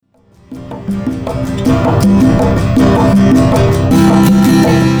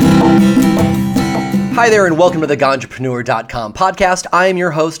Hi there and welcome to the Ganjapreneur.com podcast. I am your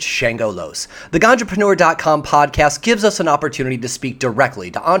host, Shango Los. The Ganjapreneur.com podcast gives us an opportunity to speak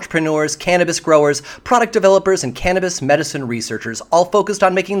directly to entrepreneurs, cannabis growers, product developers, and cannabis medicine researchers, all focused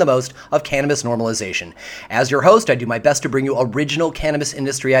on making the most of cannabis normalization. As your host, I do my best to bring you original cannabis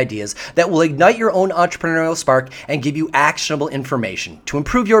industry ideas that will ignite your own entrepreneurial spark and give you actionable information to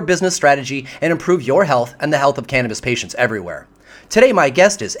improve your business strategy and improve your health and the health of cannabis patients everywhere. Today, my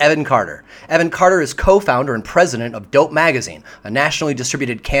guest is Evan Carter. Evan Carter is co-founder and president of Dope Magazine, a nationally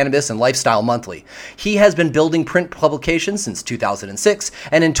distributed cannabis and lifestyle monthly. He has been building print publications since 2006,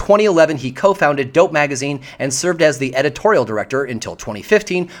 and in 2011, he co-founded Dope Magazine and served as the editorial director until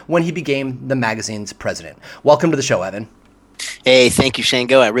 2015, when he became the magazine's president. Welcome to the show, Evan. Hey, thank you,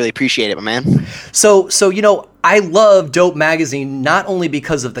 Shango. I really appreciate it, my man. So I love Dope Magazine not only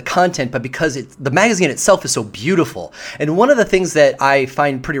because of the content, but because the magazine itself is so beautiful. And one of the things that I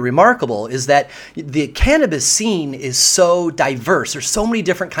find pretty remarkable is that the cannabis scene is so diverse. There's so many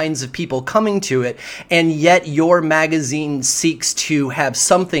different kinds of people coming to it, and yet your magazine seeks to have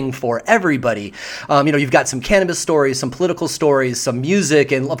something for everybody. You've got some cannabis stories, some political stories, some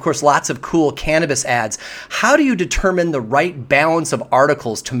music, and of course, lots of cool cannabis ads. How do you determine the right balance of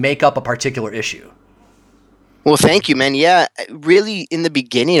articles to make up a particular issue? Well, thank you, man. Yeah, really, in the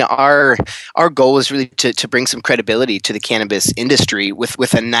beginning, our goal was really to bring some credibility to the cannabis industry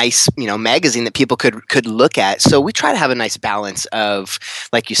with a nice, magazine that people could look at. So we try to have a nice balance of,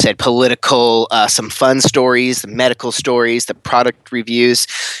 like you said, political, some fun stories, the medical stories, the product reviews,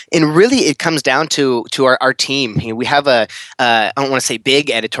 and really it comes down to our team. We have I don't want to say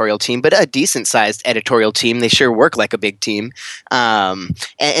big editorial team, but a decent sized editorial team. They sure work like a big team, and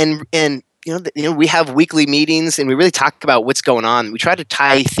we have weekly meetings and we really talk about what's going on. We try to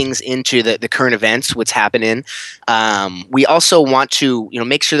tie things into the current events, what's happening. We also want to,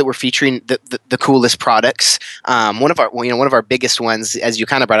 make sure that we're featuring the coolest products. One of our biggest ones, as you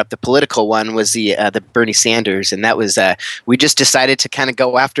kind of brought up, the political one was the Bernie Sanders, and that was we just decided to kind of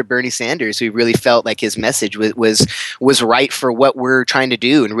go after Bernie Sanders. We really felt like his message was right for what we're trying to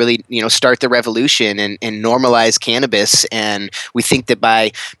do, and really, start the revolution and normalize cannabis. And we think that by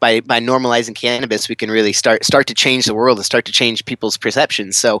normalizing cannabis, we can really start to change the world and start to change people's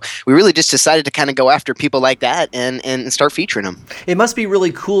perceptions. So we really just decided to kind of go after people like that and start featuring them. It must be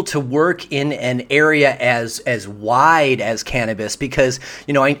really cool to work in an area as wide as cannabis, because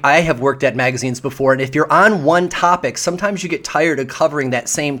I have worked at magazines before, and if you're on one topic, sometimes you get tired of covering that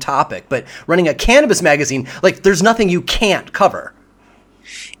same topic. But running a cannabis magazine, there's nothing you can't cover.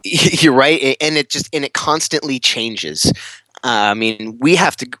 You're right, and it constantly changes. We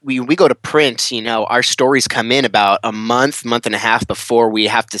go to print, our stories come in about a month and a half before we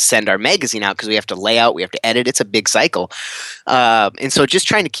have to send our magazine out, because we have to lay out, we have to edit. It's a big cycle. And so just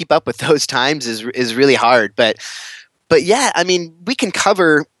trying to keep up with those times is really hard. But yeah, we can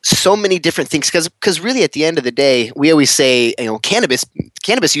cover so many different things, because really at the end of the day, we always say, cannabis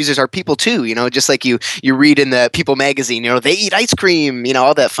users are people too, just like you read in the People magazine, they eat ice cream,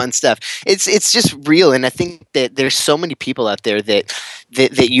 all that fun stuff. It's just real. And I think that there's so many people out there that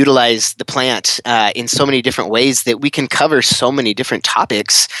utilize the plant in so many different ways that we can cover so many different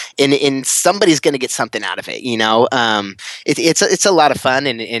topics, and somebody's going to get something out of it. It's a lot of fun,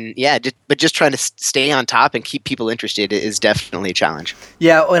 and but just trying to stay on top and keep people interested is definitely a challenge.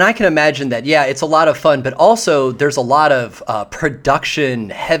 Yeah, and I can imagine that, it's a lot of fun, but also there's a lot of production,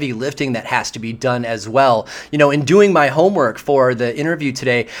 heavy lifting that has to be done as well. In doing my homework for the interview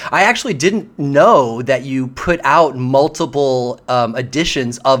today, I actually didn't know that you put out multiple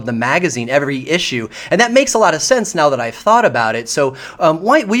editions of the magazine every issue, and that makes a lot of sense now that I've thought about it. So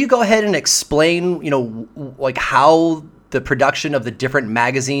will you go ahead and explain, how the production of the different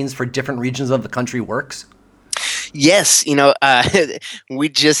magazines for different regions of the country works? Yes,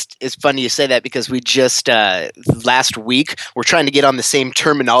 it's funny you say that, because we just last week we're trying to get on the same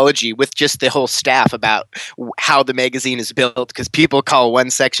terminology with just the whole staff about how the magazine is built, because people call one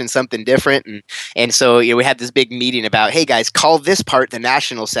section something different, and so we had this big meeting about, hey guys, call this part the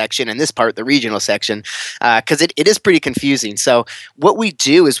national section and this part the regional section, because it is pretty confusing. So what we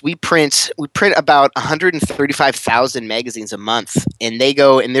do is we print about 135,000 magazines a month, and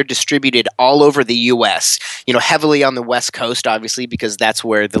they're distributed all over the U.S. Heavily heavily on the West Coast, obviously, because that's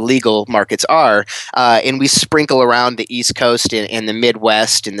where the legal markets are. And we sprinkle around the East Coast and the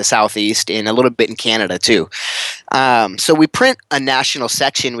Midwest and the Southeast and a little bit in Canada too. So we print a national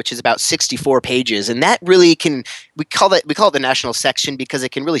section, which is about 64 pages, and that really we call it the national section because it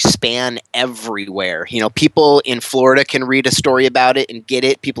can really span everywhere. People in Florida can read a story about it and get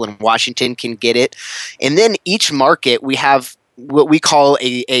it. People in Washington can get it. And then each market, we have what we call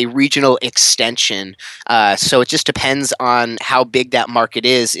a regional extension. So it just depends on how big that market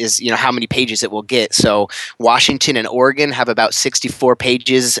is how many pages it will get. So Washington and Oregon have about 64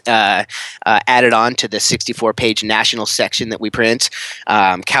 pages added on to the 64-page national section that we print.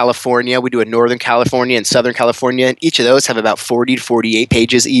 California, we do a Northern California and Southern California, and each of those have about 40 to 48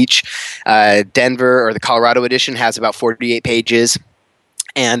 pages each. Denver, or the Colorado edition, has about 48 pages.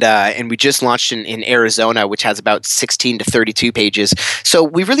 And we just launched in Arizona, which has about 16 to 32 pages. So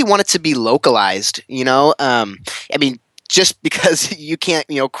we really want it to be localized, just because you can't,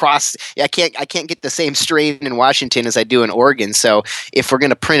 I can't get the same strain in Washington as I do in Oregon. So if we're going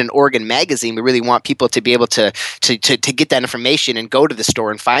to print an Oregon magazine, we really want people to be able to get that information and go to the store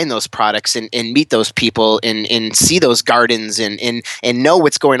and find those products and meet those people and see those gardens and know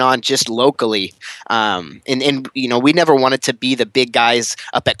what's going on just locally. We never wanted to be the big guys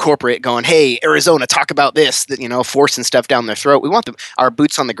up at corporate going, "Hey, Arizona, talk about this," forcing stuff down their throat. We want our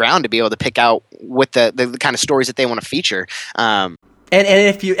boots on the ground to be able to pick out what the kind of stories that they want to feature. And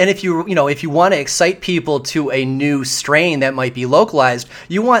if you want to excite people to a new strain that might be localized,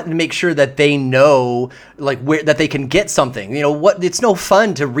 you want to make sure that they know that they can get something. It's no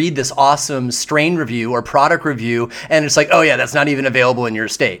fun to read this awesome strain review or product review and it's like, oh yeah, that's not even available in your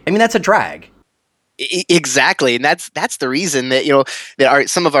state. That's a drag. Exactly, and that's the reason that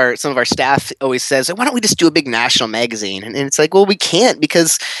some of our staff always says, "Why don't we just do a big national magazine?" And it's like, well, we can't,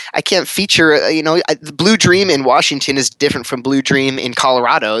 because I can't feature. The Blue Dream in Washington is different from Blue Dream in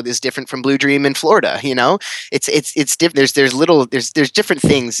Colorado. Is different from Blue Dream in Florida. It's different. There's different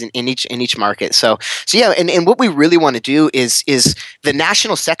things in each market. So yeah, and what we really want to do is the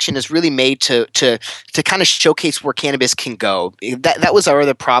national section is really made to kind of showcase where cannabis can go. That was our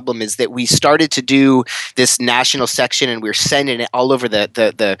other problem, is that we started to do this national section and we were sending it all over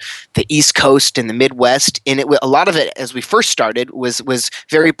the East Coast and the Midwest, and a lot of it, as we first started, was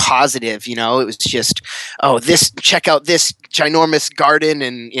very positive. It was just, check out this ginormous garden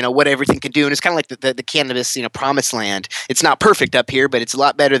and what everything could do, and it's kind of like the cannabis promised land. It's not perfect up here, but it's a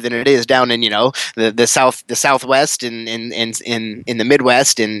lot better than it is down in the Southwest and in the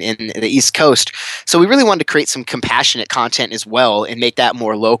Midwest and in the East Coast. So we really wanted to create some compassionate content as well and make that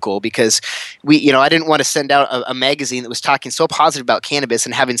more local, because I didn't want to send out a magazine that was talking so positive about cannabis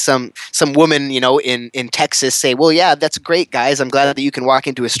and having some woman, in Texas say, "Well, yeah, that's great, guys. I'm glad that you can walk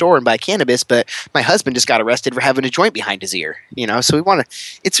into a store and buy cannabis, but my husband just got arrested for having a joint behind his ear." So we want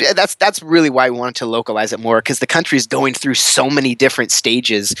to. That's really why we wanted to localize it more, because the country is going through so many different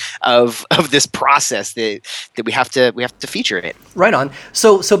stages of this process that we have to feature it. Right on.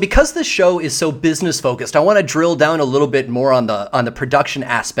 So because the show is so business focused, I want to drill down a little bit more on the production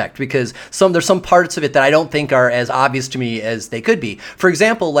aspect, because there's some parts of it that I don't think are as obvious to me as they could be. For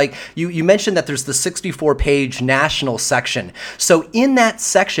example, like you mentioned that there's the 64-page national section. So in that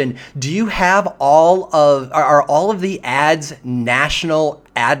section, do you have are all of the ads national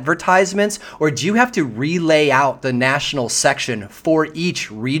advertisements, or do you have to relay out the national section for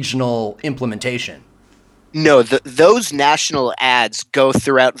each regional implementation? No, those national ads go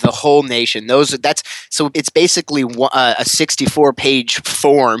throughout the whole nation. So it's basically a 64-page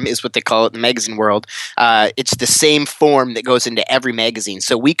form is what they call it in the magazine world. It's the same form that goes into every magazine.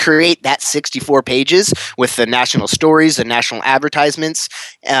 So we create that 64 pages with the national stories, the national advertisements,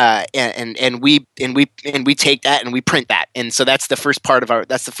 and we take that and we print that. And so that's the first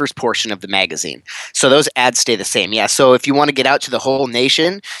portion of the magazine. So those ads stay the same. Yeah. So if you want to get out to the whole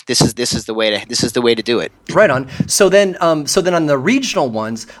nation, this is the way to do it. Right on. So then on the regional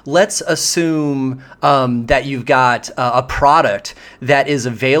ones, let's assume that you've got a product that is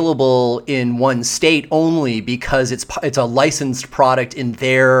available in one state only because it's a licensed product in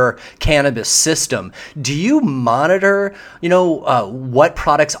their cannabis system. Do you monitor, what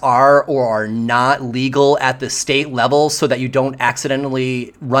products are or are not legal at the state level, so that you don't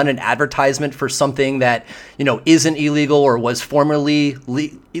accidentally run an advertisement for something that isn't illegal or was formerly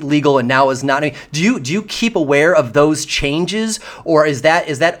legal and now is not? Do you keep aware of those changes, or is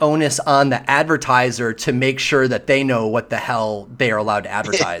that onus on the advertiser to make sure that they know what the hell they are allowed to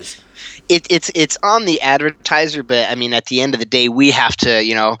advertise? It's on the advertiser, but I mean, at the end of the day, we have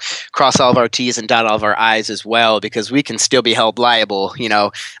to, cross all of our T's and dot all of our I's as well, because we can still be held liable.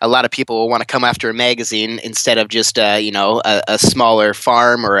 A lot of people will want to come after a magazine instead of just, a smaller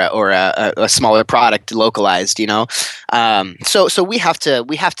farm or a smaller product localized. So we have to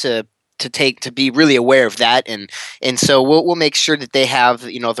be really aware of that, and so we'll make sure that they have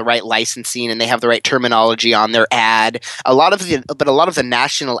the right licensing and they have the right terminology on their ad. A lot of the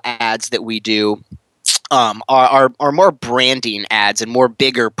national ads that we do are more branding ads and more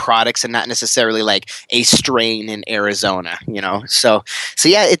bigger products, and not necessarily like a strain in Arizona. So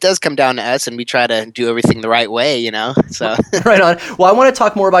yeah, it does come down to us, and we try to do everything the right way. So Right on. Well, I want to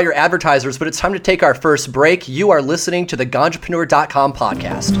talk more about your advertisers, but it's time to take our first break. You are listening to the Ganjapreneur.com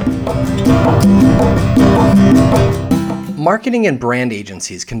podcast. Marketing and brand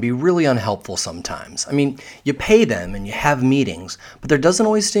agencies can be really unhelpful sometimes. I mean, you pay them and you have meetings, but there doesn't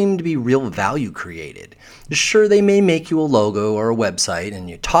always seem to be real value created. Sure, they may make you a logo or a website and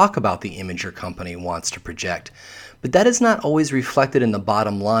you talk about the image your company wants to project, but that is not always reflected in the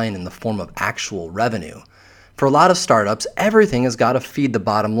bottom line in the form of actual revenue. For a lot of startups, everything has got to feed the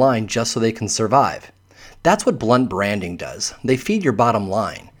bottom line just so they can survive. That's what Blunt Branding does. They feed your bottom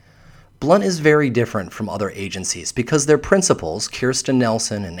line. Blunt is very different from other agencies because their principals, Kirsten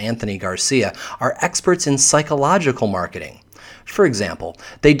Nelson and Anthony Garcia, are experts in psychological marketing. For example,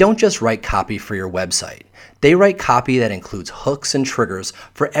 they don't just write copy for your website. They write copy that includes hooks and triggers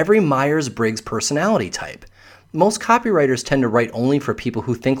for every Myers-Briggs personality type. Most copywriters tend to write only for people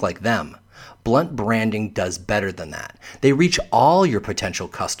who think like them. Blunt Branding does better than that. They reach all your potential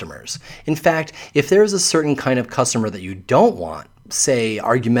customers. In fact, if there is a certain kind of customer that you don't want, say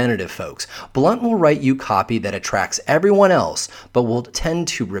argumentative folks, Blunt will write you copy that attracts everyone else, but will tend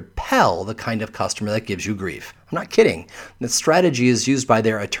to repel the kind of customer that gives you grief. I'm not kidding. The strategy is used by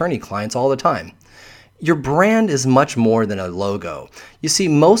their attorney clients all the time. Your brand is much more than a logo. You see,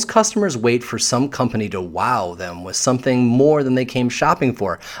 most customers wait for some company to wow them with something more than they came shopping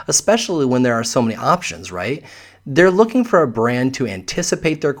for, especially when there are so many options, right? They're looking for a brand to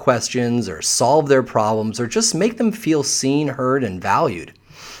anticipate their questions or solve their problems or just make them feel seen, heard, and valued.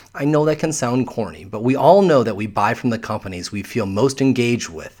 I know that can sound corny, but we all know that we buy from the companies we feel most engaged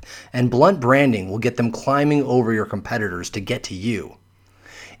with, and Blunt Branding will get them climbing over your competitors to get to you.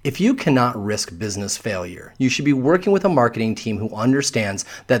 If you cannot risk business failure, you should be working with a marketing team who understands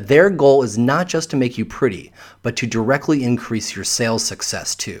that their goal is not just to make you pretty, but to directly increase your sales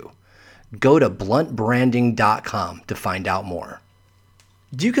success too. Go to bluntbranding.com to find out more.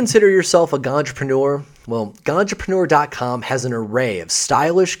 Do you consider yourself a Ganjapreneur? Well, Ganjapreneur.com has an array of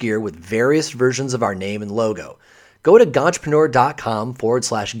stylish gear with various versions of our name and logo. Go to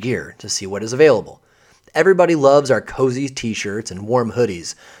Ganjapreneur.com/gear to see what is available. Everybody loves our cozy t-shirts and warm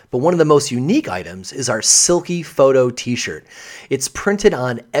hoodies, but one of the most unique items is our Silky Photo t-shirt. It's printed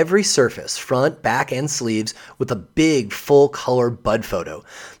on every surface, front, back, and sleeves, with a big full-color bud photo.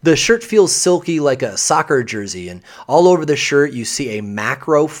 The shirt feels silky like a soccer jersey, and all over the shirt you see a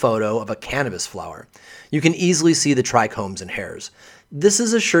macro photo of a cannabis flower. You can easily see the trichomes and hairs. This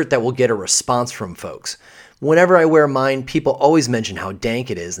is a shirt that will get a response from folks. Whenever I wear mine, people always mention how dank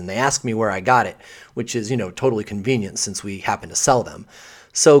it is, and they ask me where I got it, which is, totally convenient since we happen to sell them.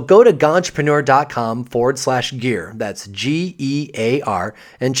 So go to Ganjapreneur.com/gear, that's GEAR,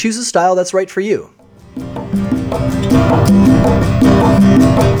 and choose a style that's right for you.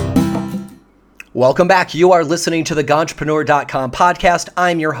 Welcome back. You are listening to the Ganjapreneur.com podcast.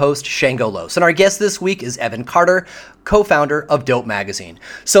 I'm your host, Shango Los, and our guest this week is Evan Carter, co-founder of Dope Magazine.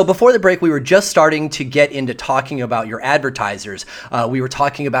 So before the break, we were just starting to get into talking about your advertisers. We were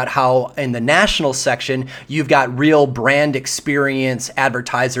talking about how in the national section, you've got real brand experience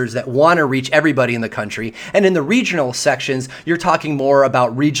advertisers that want to reach everybody in the country. And in the regional sections, you're talking more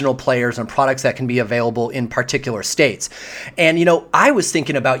about regional players and products that can be available in particular states. And, I was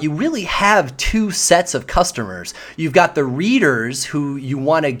thinking about, you really have two sets of customers. You've got the readers who you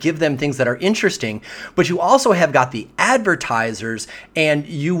want to give them things that are interesting, but you also have got the advertisers, and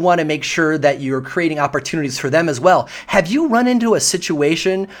you want to make sure that you're creating opportunities for them as well. Have you run into a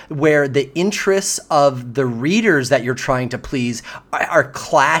situation where the interests of the readers that you're trying to please are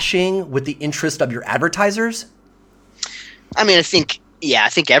clashing with the interest of your advertisers? I mean, I think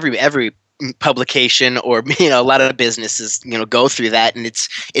every publication or a lot of businesses go through that, and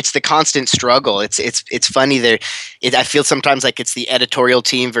it's the constant struggle. It's funny there. I feel sometimes like it's the editorial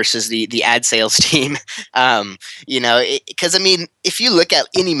team versus the ad sales team. Because if you look at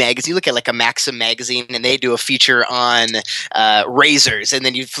any magazine, you look at like a Maxim magazine, and they do a feature on razors, and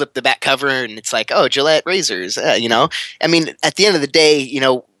then you flip the back cover, and it's like, oh, Gillette razors. At the end of the day,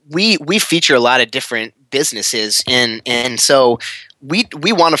 we feature a lot of different businesses, and so we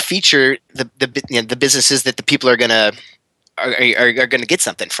want to feature the businesses that the people are gonna are going to get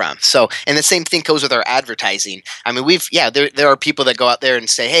something from. So, and the same thing goes with our advertising. I mean, there are people that go out there and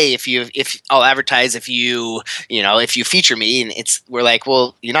say, hey, if I'll advertise if you feature me, and we're like,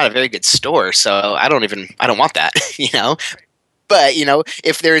 well, you're not a very good store, so I don't want that, But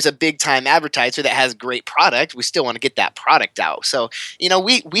if there is a big time advertiser that has great product, we still want to get that product out. So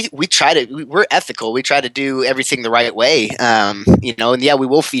we're ethical. We try to do everything the right way. And yeah, we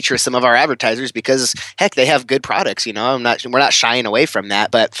will feature some of our advertisers because heck, they have good products. We're not shying away from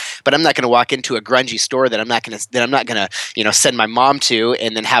that. But I'm not going to walk into a grungy store that I'm not going to send my mom to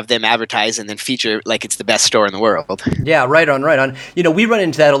and then have them advertise and then feature like it's the best store in the world. Yeah, right on. We run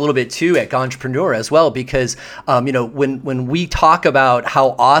into that a little bit too at Ganjapreneur as well because when we talk about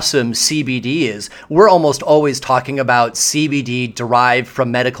how awesome CBD is, we're almost always talking about CBD derived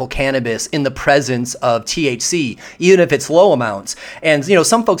from medical cannabis in the presence of THC, even if it's low amounts. And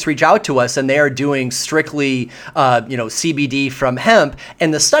some folks reach out to us and they are doing strictly CBD from hemp,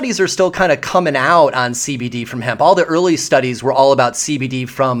 and the studies are still kind of coming out on CBD from hemp. All the early studies were all about CBD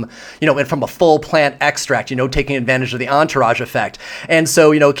from a full plant extract, taking advantage of the entourage effect. And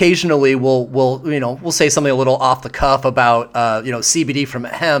so occasionally we'll say something a little off the cuff about CBD from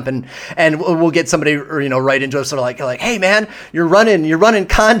hemp, and we'll get somebody right into us sort of like, hey man, you're running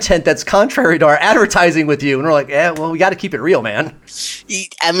content that's contrary to our advertising with you, and we're like, yeah, well, we got to keep it real, man.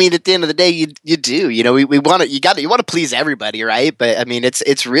 I mean, at the end of the day, you do, we want to, you want to please everybody, right? But I mean,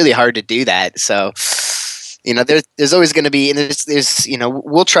 it's really hard to do that. So there's always going to be, and there's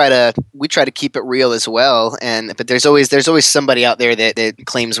we try to keep it real as well, but there's always somebody out there that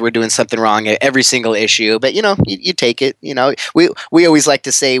claims we're doing something wrong at every single issue. But you take it. We always like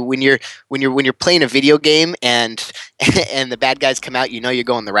to say when you're playing a video game and the bad guys come out, you're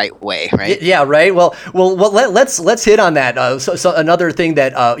going the right way, right? Yeah, right. Well, let's hit on that. So another thing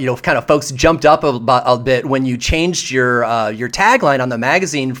that kind of folks jumped up a bit when you changed your tagline on the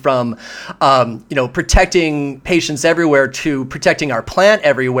magazine from protecting patients everywhere to protecting our plant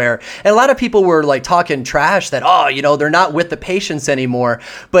everywhere. And a lot of people were like talking trash that, they're not with the patients anymore.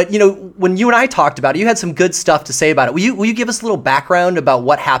 But, when you and I talked about it, you had some good stuff to say about it. Will you give us a little background about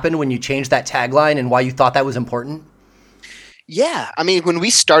what happened when you changed that tagline and why you thought that was important? Yeah. I mean, when we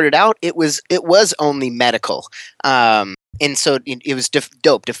started out, it was only medical. And so it was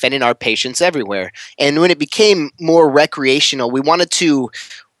dope, defending our patients everywhere. And when it became more recreational, we wanted to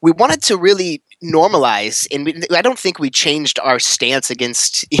really normalize, and I don't think we changed our stance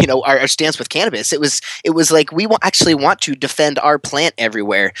against our stance with cannabis. It was like we actually want to defend our plant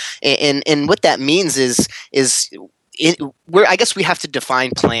everywhere, and what that means is I guess we have to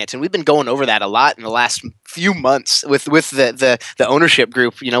define plant, and we've been going over that a lot in the last few months with the ownership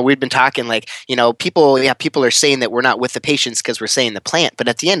group. We've been talking like people are saying that we're not with the patients because we're saying the plant, but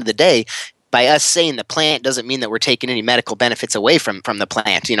at the end of the day, by us saying the plant doesn't mean that we're taking any medical benefits away from the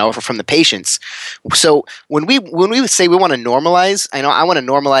plant, or from the patients. So when we say we want to normalize, I want to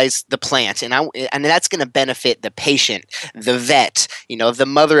normalize the plant, and that's going to benefit the patient, the vet, the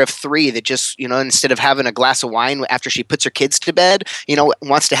mother of three that just instead of having a glass of wine after she puts her kids to bed,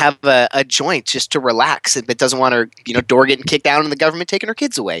 wants to have a joint just to relax, but doesn't want her door getting kicked out and the government taking her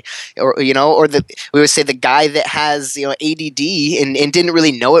kids away, or we would say the guy that has ADD and didn't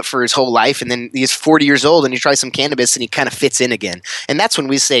really know it for his whole life. And then he's 40 years old and he tries some cannabis and he kind of fits in again. And that's when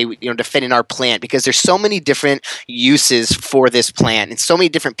we say, defending our plant, because there's so many different uses for this plant and so many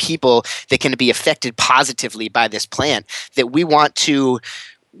different people that can be affected positively by this plant that we want to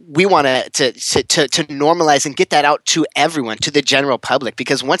normalize and get that out to everyone, to the general public,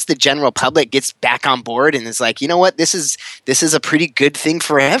 because once the general public gets back on board and is like, what, this is a pretty good thing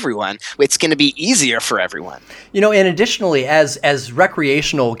for everyone, it's going to be easier for everyone. And additionally, as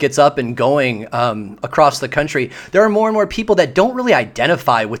recreational gets up and going across the country, there are more and more people that don't really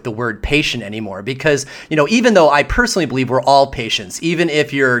identify with the word patient anymore, because even though I personally believe we're all patients, even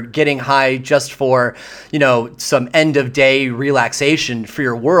if you're getting high just for some end of day relaxation for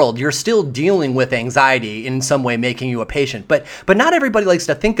your world, you're still dealing with anxiety in some way, making you a patient. But not everybody likes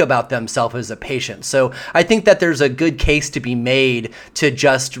to think about themselves as a patient. So I think that there's a good case to be made to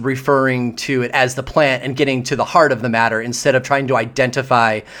just referring to it as the plant and getting to the heart of the matter instead of trying to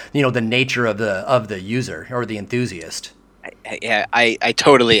identify, the nature of the user or the enthusiast. Yeah, I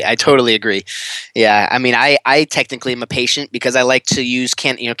totally agree. Yeah, I mean, I technically am a patient because I like to use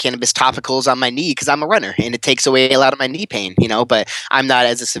cannabis topicals on my knee because I'm a runner and it takes away a lot of my knee pain. But I'm not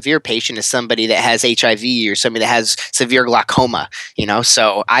as a severe patient as somebody that has HIV or somebody that has severe glaucoma.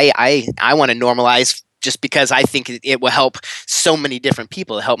 So I want to normalize just because I think it will help so many different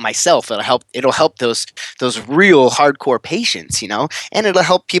people. It'll help myself. It'll help those real hardcore patients, and it'll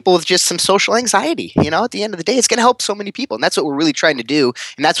help people with just some social anxiety. At the end of the day, it's going to help so many people, and that's what we're really trying to do.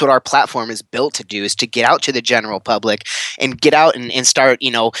 And that's what our platform is built to do, is to get out to the general public and get out and start,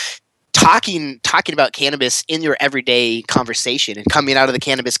 talking about cannabis in your everyday conversation, and coming out of the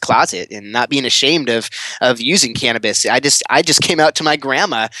cannabis closet and not being ashamed of using cannabis. I just came out to my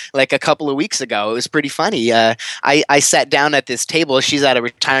grandma like a couple of weeks ago. It was pretty funny. I sat down at this table. She's at a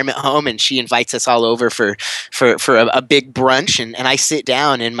retirement home, and she invites us all over for a big brunch. And I sit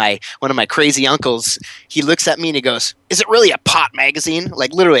down, and one of my crazy uncles, he looks at me and he goes, "Is it really a pot magazine?"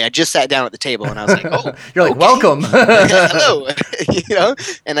 Like, literally, I just sat down at the table, and I was like, "Oh, you're like, okay. Welcome." Hello.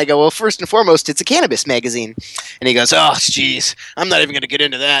 And I go, "Well, first and foremost, it's a cannabis magazine." And he goes, "Oh, geez, I'm not even going to get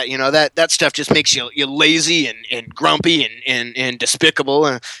into that. That stuff just makes you lazy and grumpy and despicable."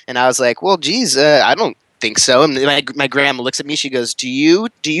 And I was like, "Well, geez, I don't think so." And my grandma looks at me. She goes, "Do you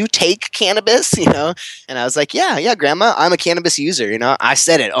take cannabis?" And I was like, "Yeah, Grandma, I'm a cannabis user." I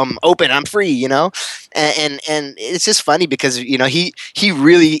said it. I'm open. I'm free. And it's just funny because he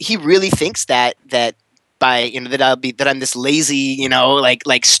really thinks that by that I'm this lazy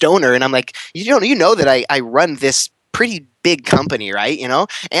like stoner, and I'm like, you know that I run this pretty big company, right?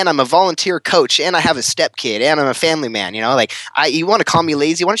 And I'm a volunteer coach, and I have a stepkid, and I'm a family man. You want to call me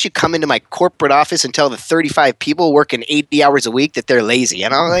lazy? Why don't you come into my corporate office and tell the 35 people working 80 hours a week that they're lazy?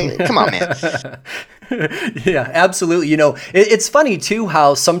 Like, come on, man. Yeah, absolutely. It's funny too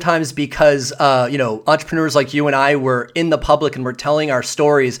how sometimes because entrepreneurs like you and I were in the public and we're telling our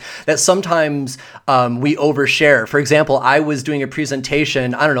stories, that sometimes we overshare. For example, I was doing a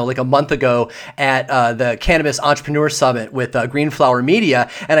presentation, I don't know, like a month ago at the Cannabis Entrepreneur Summit with Greenflower Media,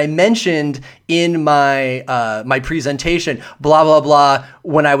 and I mentioned in my my presentation, blah blah blah,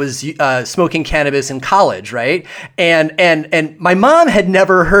 when I was smoking cannabis in college, right? And my mom had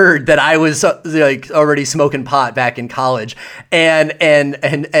never heard that I was already smoking pot back in college, and when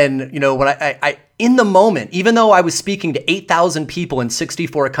I in the moment, even though I was speaking to 8,000 people in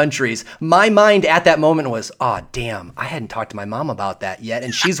 64 countries, my mind at that moment was, oh, damn, I hadn't talked to my mom about that yet.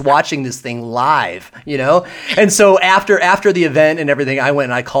 And she's watching this thing live, And so after the event and everything, I went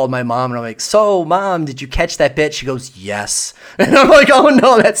and I called my mom and I'm like, "So, Mom, did you catch that bit?" She goes, "Yes." And I'm like, "Oh,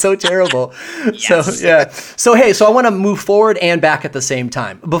 no, that's so terrible." Yes. So, yeah. So, hey, I want to move forward and back at the same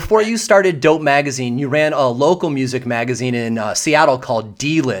time. Before you started Dope Magazine, you ran a local music magazine in Seattle called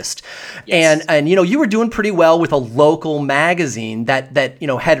D-List. Yes. And you were doing pretty well with a local magazine that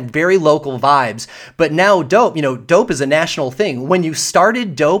had very local vibes. But now Dope is a national thing. When you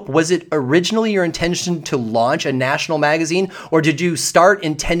started Dope, was it originally your intention to launch a national magazine, or did you start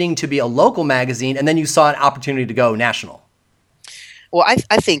intending to be a local magazine and then you saw an opportunity to go national? Well,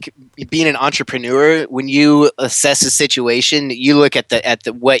 I think being an entrepreneur, when you assess a situation, you look at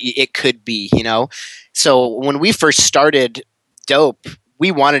the what it could be, So when we first started Dope, we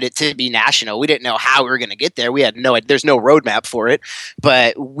wanted it to be national. We didn't know how we were going to get there. There's no roadmap for it,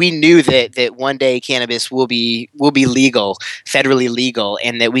 but we knew that one day cannabis will be legal, federally legal,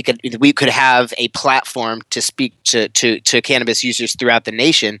 and that we could have a platform to speak to cannabis users throughout the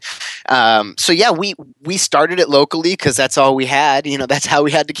nation. So yeah, we started it locally because that's all we had. That's how we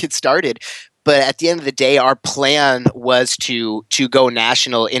had to get started. But at the end of the day, our plan was to go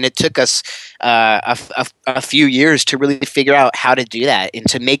national, and it took us a few years to really figure out how to do that and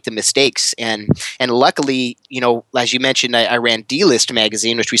to make the mistakes. And luckily, as you mentioned, I ran D-List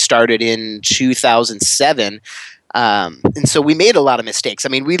magazine, which we started in 2007. And so we made a lot of mistakes. I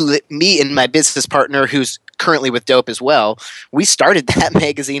mean, me and my business partner, who's currently with Dope as well, we started that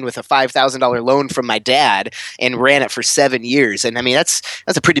magazine with a $5,000 loan from my dad and ran it for 7 years. And I mean, that's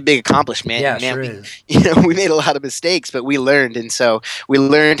a pretty big accomplishment. Yeah, man, sure is. We made a lot of mistakes, but we learned. And so we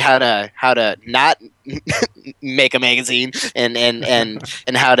learned how to not make a magazine and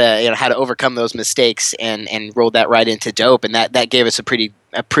how to overcome those mistakes and rolled that right into Dope. And that gave us a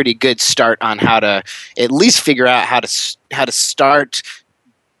pretty good start on how to at least figure out how to start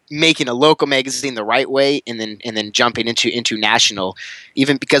making a local magazine the right way, and then jumping into national.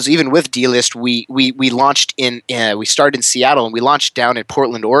 Even with D-List, we launched we started in Seattle and we launched down in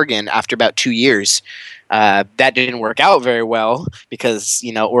Portland, Oregon after about 2 years. That didn't work out very well because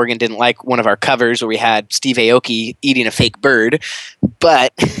Oregon didn't like one of our covers where we had Steve Aoki eating a fake bird.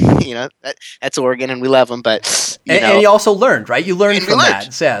 But that's Oregon and we love them. But and you also learned, right? You learned from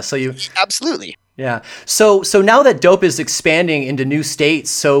that. Yeah. So you absolutely. Yeah. So now that Dope is expanding into new states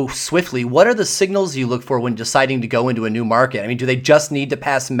so swiftly, what are the signals you look for when deciding to go into a new market? I mean, do they just need to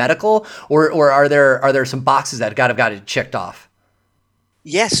pass medical, or are there some boxes that got checked off?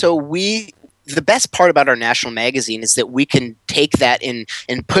 Yeah. So the best part about our national magazine is that we can take that and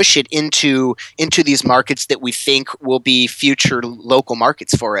push it into these markets that we think will be future local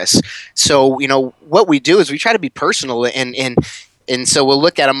markets for us. So, what we do is we try to be personal, and so we'll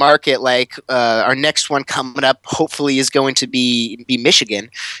look at a market like our next one coming up hopefully is going to be Michigan.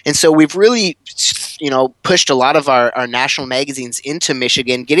 And so we've really, pushed a lot of our national magazines into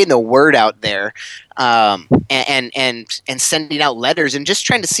Michigan, getting the word out there, and sending out letters and just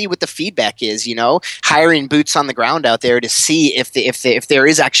trying to see what the feedback is, hiring boots on the ground out there to see if there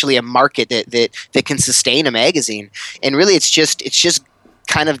is actually a market that can sustain a magazine. And really it's just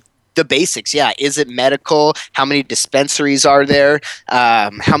kind of the basics. Yeah. Is it medical? How many dispensaries are there?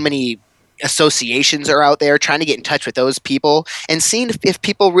 How many associations are out there? Trying to get in touch with those people and seeing if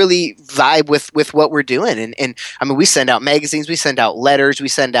people really vibe with what we're doing. And I mean, we send out magazines, we send out letters, we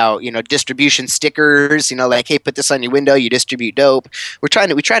send out, distribution stickers, like, hey, put this on your window, you distribute dope. We try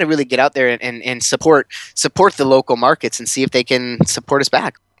to really get out there and support the local markets and see if they can support us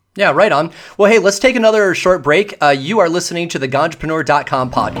back. Yeah, right on. Well, hey, let's take another short break. You are listening to the Ganjapreneur.com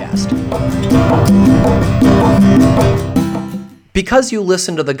podcast. Because you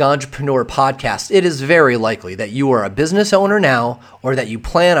listen to the Ganjapreneur podcast, it is very likely that you are a business owner now or that you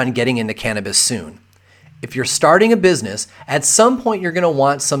plan on getting into cannabis soon. If you're starting a business, at some point you're going to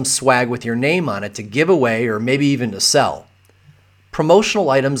want some swag with your name on it to give away or maybe even to sell. Promotional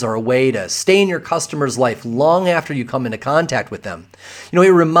items are a way to stay in your customer's life long after you come into contact with them. It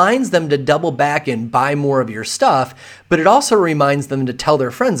reminds them to double back and buy more of your stuff, but it also reminds them to tell their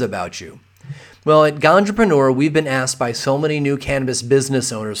friends about you. Well, at Ganjapreneur, we've been asked by so many new cannabis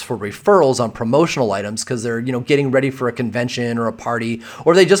business owners for referrals on promotional items because they're, getting ready for a convention or a party,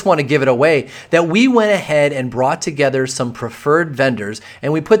 or they just want to give it away, that we went ahead and brought together some preferred vendors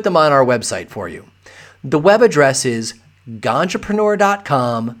and we put them on our website for you. The web address is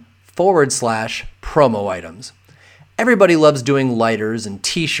ganjapreneur.com/promo items. Everybody loves doing lighters and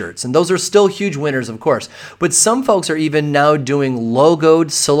t-shirts, and those are still huge winners, of course. But some folks are even now doing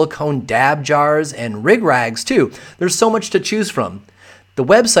logoed silicone dab jars and rig rags too. There's so much to choose from. The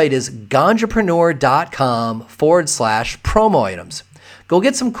website is ganjapreneur.com/promo items. Go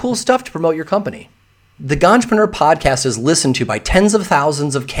get some cool stuff to promote your company. The Ganjapreneur podcast is listened to by tens of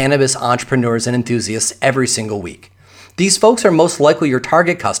thousands of cannabis entrepreneurs and enthusiasts every single week. These folks are most likely your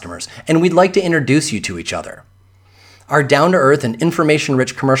target customers, and we'd like to introduce you to each other. Our down-to-earth and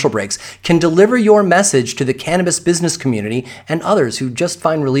information-rich commercial breaks can deliver your message to the cannabis business community and others who just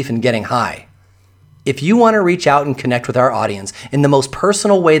find relief in getting high. If you want to reach out and connect with our audience in the most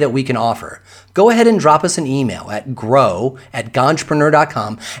personal way that we can offer, go ahead and drop us an email at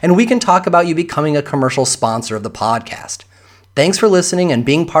grow@ganjapreneur.com, and we can talk about you becoming a commercial sponsor of the podcast. Thanks for listening and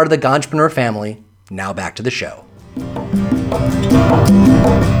being part of the Ganjapreneur family. Now back to the show.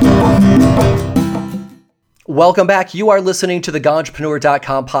 Welcome back. You are listening to the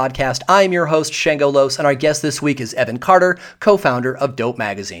Ganjapreneur.com podcast. I'm your host, Shango Los, and our guest this week is Evan Carter, co-founder of Dope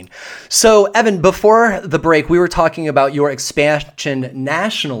Magazine. So, Evan, before the break, we were talking about your expansion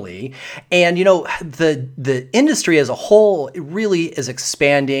nationally, and the industry as a whole really is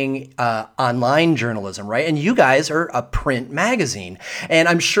expanding online journalism, right? And you guys are a print magazine, and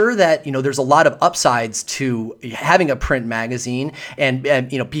I'm sure that there's a lot of upsides to having a print magazine, and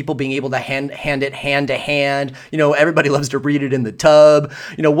people being able to hand it hand to hand. Everybody loves to read it in the tub,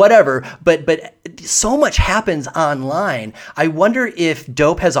 whatever. But so much happens online. I wonder if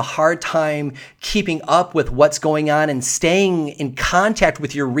Dope has a hard time keeping up with what's going on and staying in contact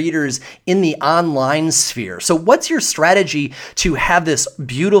with your readers in the online sphere. So what's your strategy to have this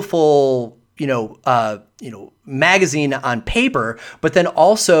beautiful, magazine on paper, but then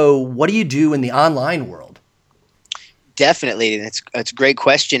also what do you do in the online world? Definitely. That's a great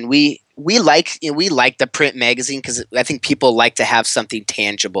question. We like the print magazine because I think people like to have something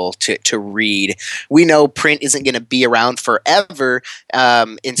tangible to read. We know print isn't going to be around forever,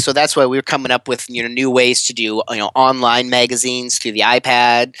 and so that's why we're coming up with new ways to do online magazines through the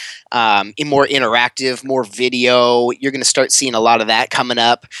iPad, more interactive, more video. You're going to start seeing a lot of that coming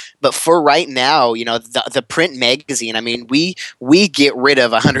up. But for right now, the print magazine. I mean, we get rid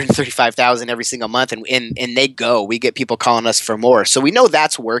of 135,000 every single month, and they go. We get people calling us for more, so we know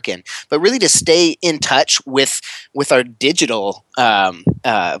that's working. But really to stay in touch with our digital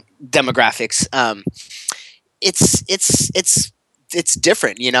demographics, it's it's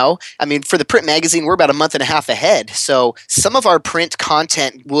different, you know. I mean, for the print magazine, we're about a month and a half ahead. So some of our print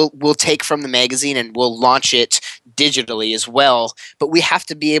content we'll take from the magazine and we'll launch it digitally as well. But we have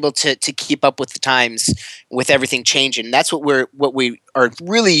to be able to keep up with the times, with everything changing. That's what we are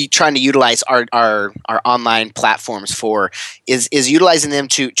really trying to utilize our online platforms for, is utilizing them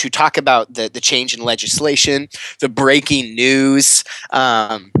to talk about the change in legislation, the breaking news.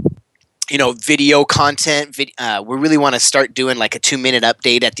 Video content. We really want to start doing like a 2-minute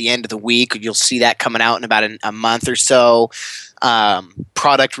update at the end of the week. You'll see that coming out in about a month or so.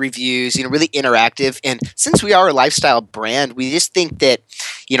 Product reviews, really interactive. And since we are a lifestyle brand, we just think that,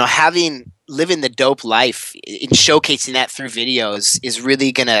 living the dope life and showcasing that through videos is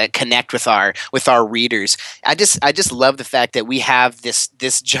really going to connect with our readers. I just love the fact that we have this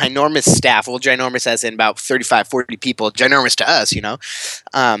ginormous staff. Well, ginormous as in about 35, 40 people, ginormous to us,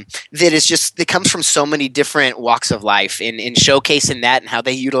 that is just, it comes from so many different walks of life, and showcasing that and how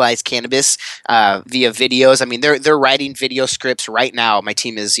they utilize cannabis via videos. I mean, they're writing video scripts right now. My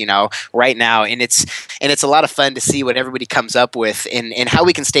team is, right now, and it's a lot of fun to see what everybody comes up with and how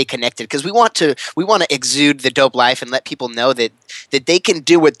we can stay connected, because we want to exude the dope life and let people know that they can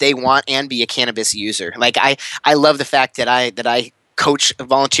do what they want and be a cannabis user. Like I love the fact that I coach, a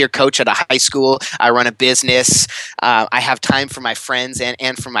volunteer coach at a high school. I run a business. I have time for my friends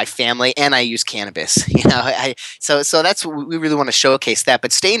and for my family, and I use cannabis. So that's what we really want to showcase that.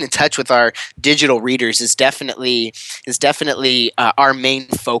 But staying in touch with our digital readers is definitely our main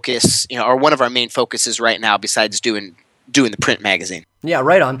focus. Or one of our main focuses right now, besides doing the print magazine. Yeah,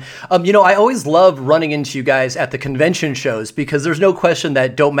 right on. I always love running into you guys at the convention shows, because there's no question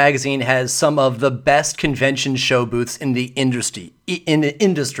that Dope Magazine has some of the best convention show booths in the industry.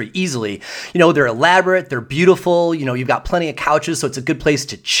 Easily. They're elaborate, they're beautiful, you've got plenty of couches, so it's a good place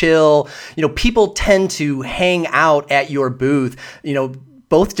to chill. People tend to hang out at your booth,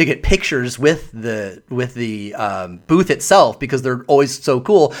 both to get pictures with the booth itself, because they're always so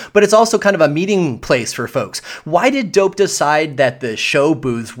cool, but it's also kind of a meeting place for folks. Why did Dope decide that the show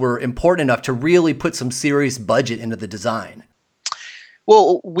booths were important enough to really put some serious budget into the design?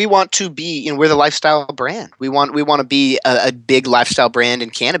 Well, we want to be, we're the lifestyle brand. We want to be a big lifestyle brand in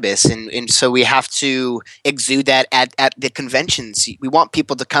cannabis, and so we have to exude that at the conventions. We want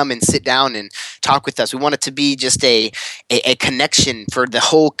people to come and sit down and talk with us. We want it to be just a connection for the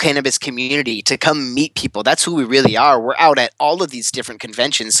whole cannabis community to come meet people. That's who we really are. We're out at all of these different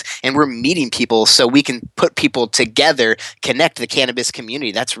conventions, and we're meeting people so we can put people together, connect the cannabis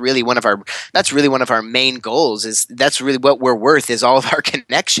community. That's really one of our main goals. That's really what we're worth, is all of our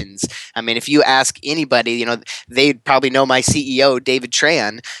connections. I mean, if you ask anybody, they'd probably know my CEO, David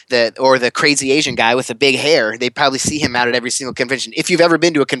Tran, or the crazy Asian guy with the big hair. They probably see him out at every single convention. If you've ever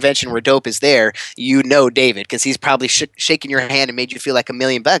been to a convention where Dope is there, you know David, because he's probably shaking your hand and made you feel like $1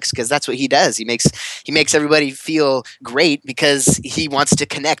 million, because that's what he does. He makes everybody feel great because he wants to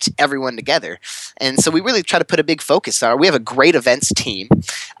connect everyone together. And so we really try to put a big focus on. We have a great events team.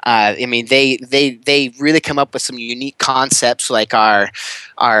 They really come up with some unique concepts, like our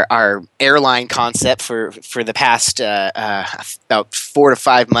airline concept for the past about 4 to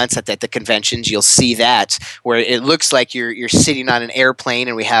 5 months at the conventions. You'll see that, where it looks like you're sitting on an airplane,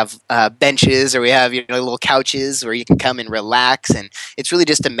 and we have benches, or we have little couches where you can come and relax, and it's really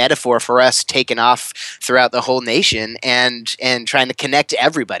just a metaphor for us taking off throughout the whole nation and trying to connect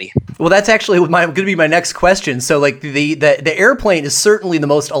everybody. Well, that's actually going to be my next question. So, like, the airplane is certainly the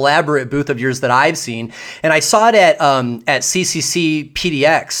most elaborate booth of yours that I've seen, and I saw it at CCC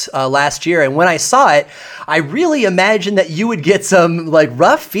PDX last year. And when I saw it, I really imagined that you would get some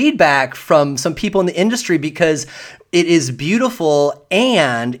rough feedback from some people in the industry, because it is beautiful,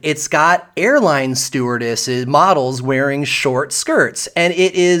 and it's got airline stewardesses, models wearing short skirts. And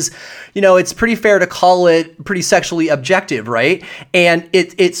it is, it's pretty fair to call it pretty sexually objective, right? And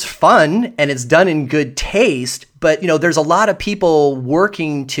it's fun, and it's done in good taste. But, there's a lot of people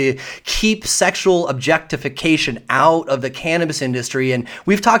working to keep sexual objectification out of the cannabis industry. And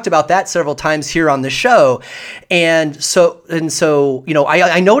we've talked about that several times here on the show. And so,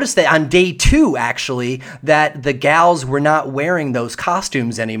 I noticed that on day 2, actually, that the gals were not wearing those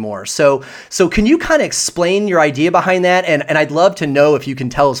costumes anymore. So can you kind of explain your idea behind that? And I'd love to know if you can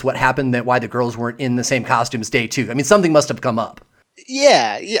tell us what happened, why the girls weren't in the same costumes day 2. I mean, something must have come up.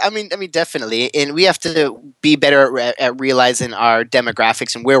 Yeah, I mean, definitely, and we have to be better at realizing our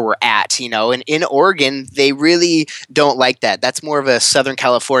demographics and where we're at. And in Oregon, they really don't like that. That's more of a Southern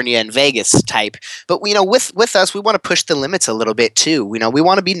California and Vegas type. But with us, we want to push the limits a little bit too. We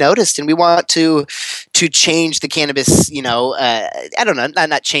want to be noticed, and we want to change the cannabis. I don't know,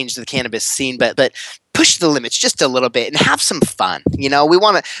 not change the cannabis scene, but push the limits just a little bit and have some fun. We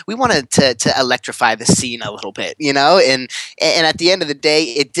wanted to electrify the scene a little bit, and at the end of the day,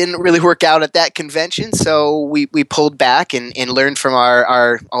 it didn't really work out at that convention. So we pulled back and learned from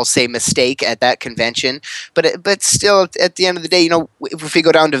our I'll say mistake at that convention. But still, at the end of the day, if we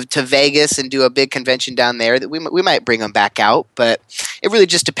go down to Vegas and do a big convention down there, that we might bring them back out. But it really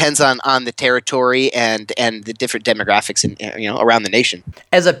just depends on the territory and the different demographics around the nation.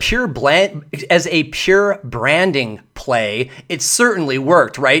 As a pure branding play, it certainly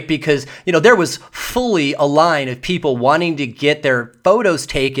worked, right? Because there was fully a line of people wanting to get their photos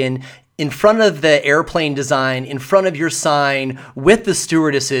taken in front of the airplane design, in front of your sign, with the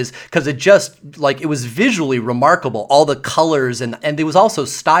stewardesses, because it was visually remarkable, all the colors, and it was also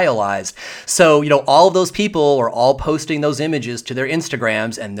stylized. So, all of those people are all posting those images to their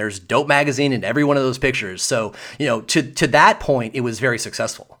Instagrams, and there's Dope Magazine in every one of those pictures. So, to that point, it was very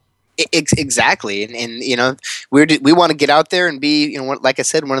successful. Exactly, and we want to get out there and be, like I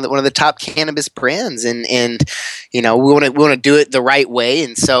said, one of the top cannabis brands, and we want to do it the right way.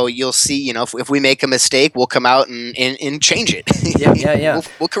 And so you'll see, if we make a mistake, we'll come out and change it. Yeah.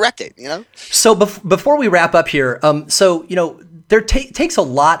 We'll correct it. So before we wrap up here, there takes a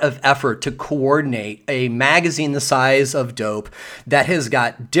lot of effort to coordinate a magazine the size of Dope that has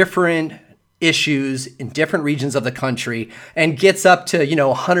got different issues in different regions of the country and gets up to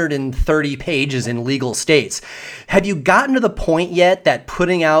 130 pages in legal states. Have you gotten to the point yet that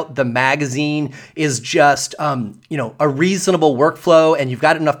putting out the magazine is just a reasonable workflow and you've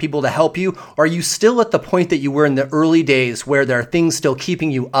got enough people to help you? Or are you still at the point that you were in the early days where there are things still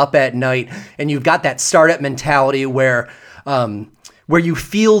keeping you up at night and you've got that startup mentality where you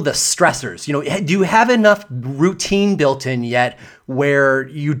feel the stressors? Do you have enough routine built in yet where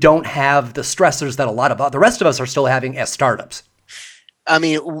you don't have the stressors that a lot of the rest of us are still having as startups? I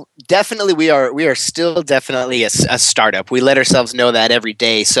mean, definitely we are still definitely a startup. We let ourselves know that every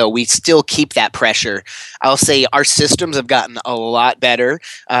day, so we still keep that pressure. I'll say our systems have gotten a lot better.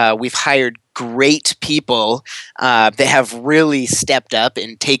 We've hired great people that have really stepped up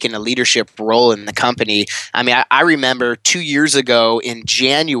and taken a leadership role in the company. I mean, I remember 2 years ago in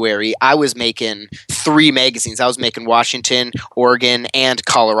January, I was making 3 magazines. I was making Washington, Oregon, and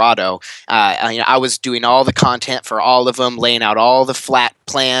Colorado. I was doing all the content for all of them, laying out all the flat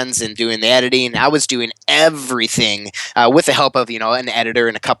plans and doing the editing. I was doing everything with the help of an editor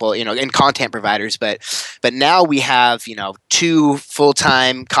and a couple and content providers. But now we have 2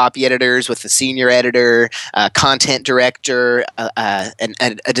 full-time copy editors with a senior editor, a content director, a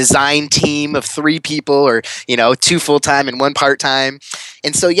design team of 3 people, or 2 full-time and 1 part-time.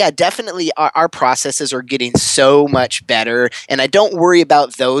 And so, yeah, definitely our processes are getting so much better, and I don't worry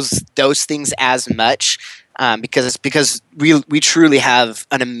about those things as much. Because we truly have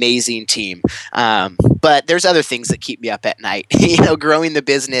an amazing team. But there's other things that keep me up at night, growing the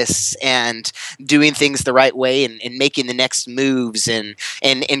business and doing things the right way and making the next moves and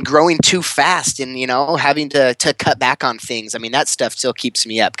growing too fast and, having to cut back on things. I mean, that stuff still keeps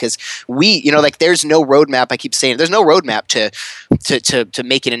me up because there's no roadmap. I keep saying there's no roadmap to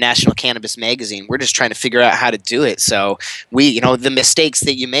making a national cannabis magazine. We're just trying to figure out how to do it. So the mistakes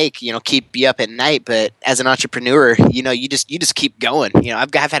that you make, keep you up at night. But as an entrepreneur, you just keep going.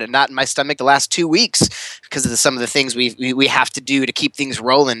 I've had a knot in my stomach the last 2 weeks because of some of the things we have to do to keep things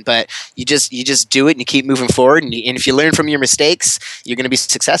rolling. But you just do it and you keep moving forward. And if you learn from your mistakes, you're going to be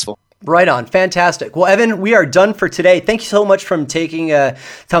successful. Right on. Fantastic. Well, Evan, we are done for today. Thank you so much for taking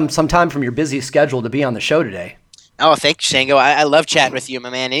some time from your busy schedule to be on the show today. Oh, thank you, Shango. I love chatting with you,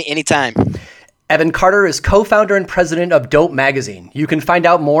 my man. Anytime. Evan Carter is co-founder and president of Dope Magazine. You can find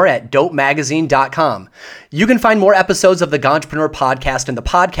out more at dopemagazine.com. You can find more episodes of the Ganjapreneur podcast in the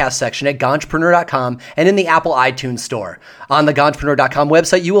podcast section at ganjapreneur.com and in the Apple iTunes store. On the ganjapreneur.com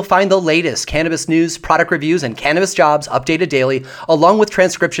website, you will find the latest cannabis news, product reviews, and cannabis jobs updated daily, along with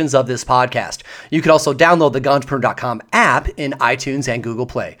transcriptions of this podcast. You can also download the ganjapreneur.com app in iTunes and Google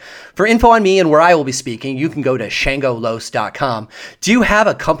Play. For info on me and where I will be speaking, you can go to shangolos.com. Do you have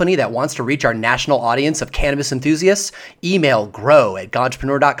a company that wants to reach our national audience of cannabis enthusiasts? Email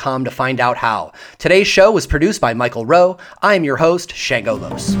grow@ganjapreneur.com to find out how. Today's show was produced by Michael Rowe. I am your host, Shango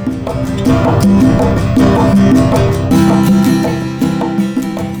Los.